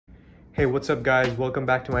Hey, what's up guys? Welcome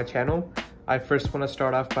back to my channel. I first want to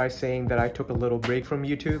start off by saying that I took a little break from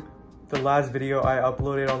YouTube. The last video I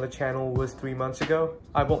uploaded on the channel was 3 months ago.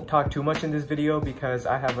 I won't talk too much in this video because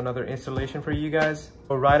I have another installation for you guys.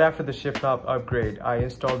 But right after the shift knob upgrade, I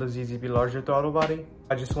installed the ZZP Larger Throttle Body.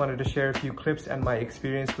 I just wanted to share a few clips and my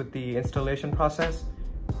experience with the installation process.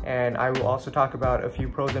 And I will also talk about a few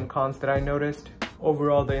pros and cons that I noticed.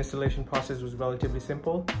 Overall, the installation process was relatively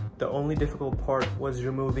simple. The only difficult part was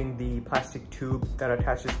removing the plastic tube that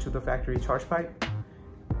attaches to the factory charge pipe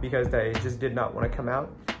because it just did not want to come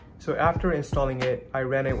out. So after installing it, I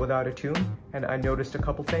ran it without a tune and I noticed a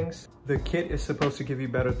couple things. The kit is supposed to give you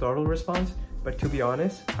better throttle response, but to be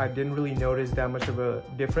honest, I didn't really notice that much of a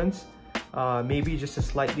difference. Maybe just a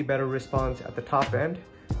slightly better response at the top end.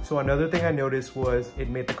 So another thing I noticed was it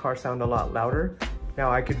made the car sound a lot louder. Now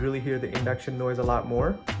I could really hear the induction noise a lot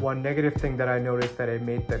more. One negative thing that I noticed that it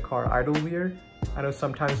made the car idle weird. I know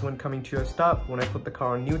sometimes when coming to a stop, when I put the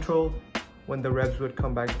car on neutral, when the revs would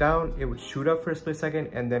come back down, it would shoot up for a split second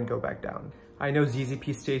and then go back down. I know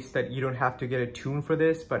ZZP states that you don't have to get a tune for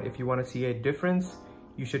this, but if you want to see a difference,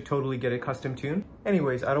 you should totally get a custom tune.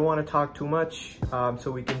 Anyways, I don't want to talk too much,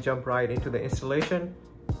 so we can jump right into the installation.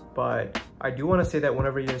 But I do want to say that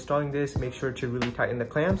whenever you're installing this, make sure to really tighten the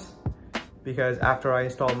clamps. Because after I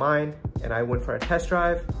installed mine and I went for a test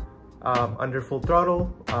drive under full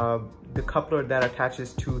throttle, the coupler that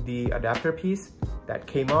attaches to the adapter piece that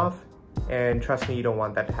came off, and trust me, you don't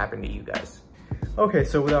want that to happen to you guys. Okay,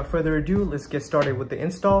 so without further ado, let's get started with the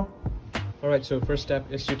install. Alright, so first step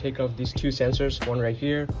is to take off these two sensors, one right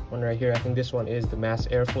here, one right here. I think this one is the mass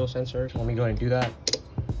airflow sensor. So let me go ahead and do that.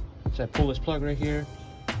 So I pull this plug right here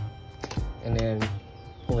and then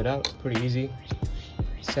pull it out, pretty easy.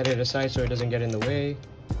 Set it aside so it doesn't get in the way.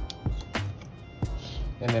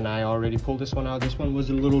 And then I already pulled this one out. This one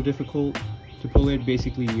was a little difficult to pull it.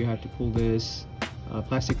 Basically, you have to pull this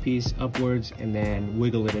plastic piece upwards and then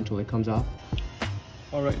wiggle it until it comes off.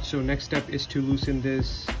 All right, so next step is to loosen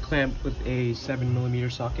this clamp with a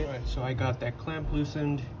 7mm socket. All right, so I got that clamp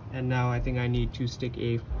loosened, and now I think I need to stick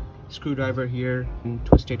a screwdriver here and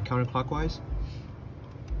twist it counterclockwise.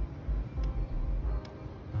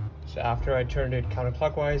 So after I turned it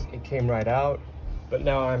counterclockwise, it came right out. But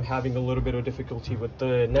now I'm having a little bit of difficulty with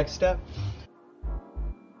the next step.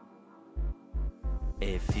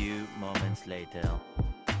 A few moments later.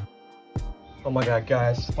 Oh my god,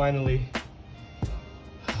 guys, finally,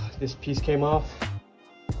 this piece came off.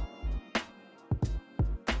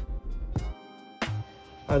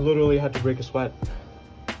 I literally had to break a sweat.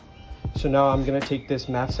 So now I'm gonna take this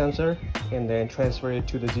MAF sensor and then transfer it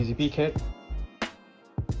to the ZZP kit.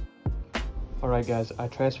 Alright guys, I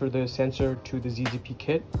transferred the sensor to the ZZP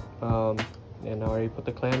kit, and I already put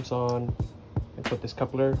the clamps on and put this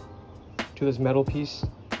coupler to this metal piece.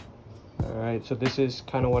 Alright, so this is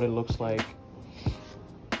kind of what it looks like.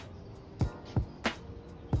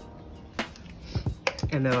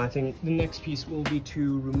 And now I think the next piece will be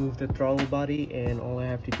to remove the throttle body, and all I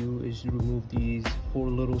have to do is remove these 4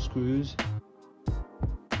 little screws.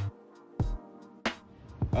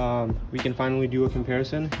 We can finally do a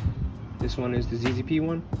comparison. This one is the ZZP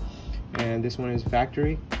one, and this one is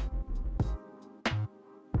factory.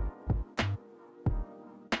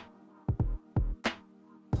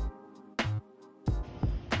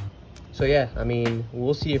 So yeah, I mean,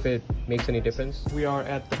 we'll see if it makes any difference. We are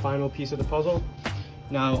at the final piece of the puzzle.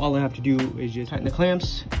 Now all I have to do is just tighten the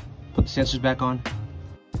clamps, put the sensors back on.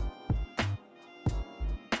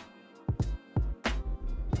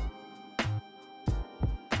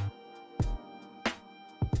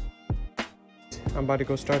 I'm about to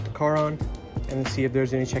go start the car on and see if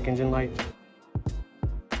there's any check engine light.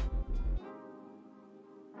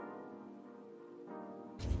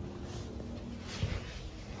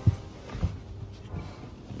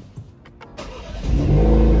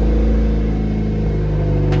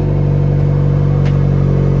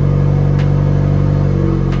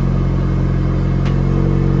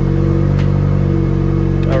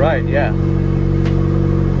 All right, yeah.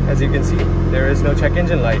 As you can see, there is no check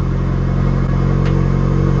engine light.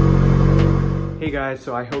 Hey guys,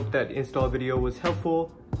 so I hope that install video was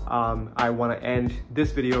helpful. I want to end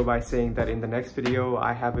this video by saying that in the next video,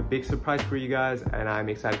 I have a big surprise for you guys and I'm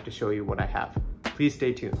excited to show you what I have. Please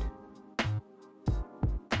stay tuned.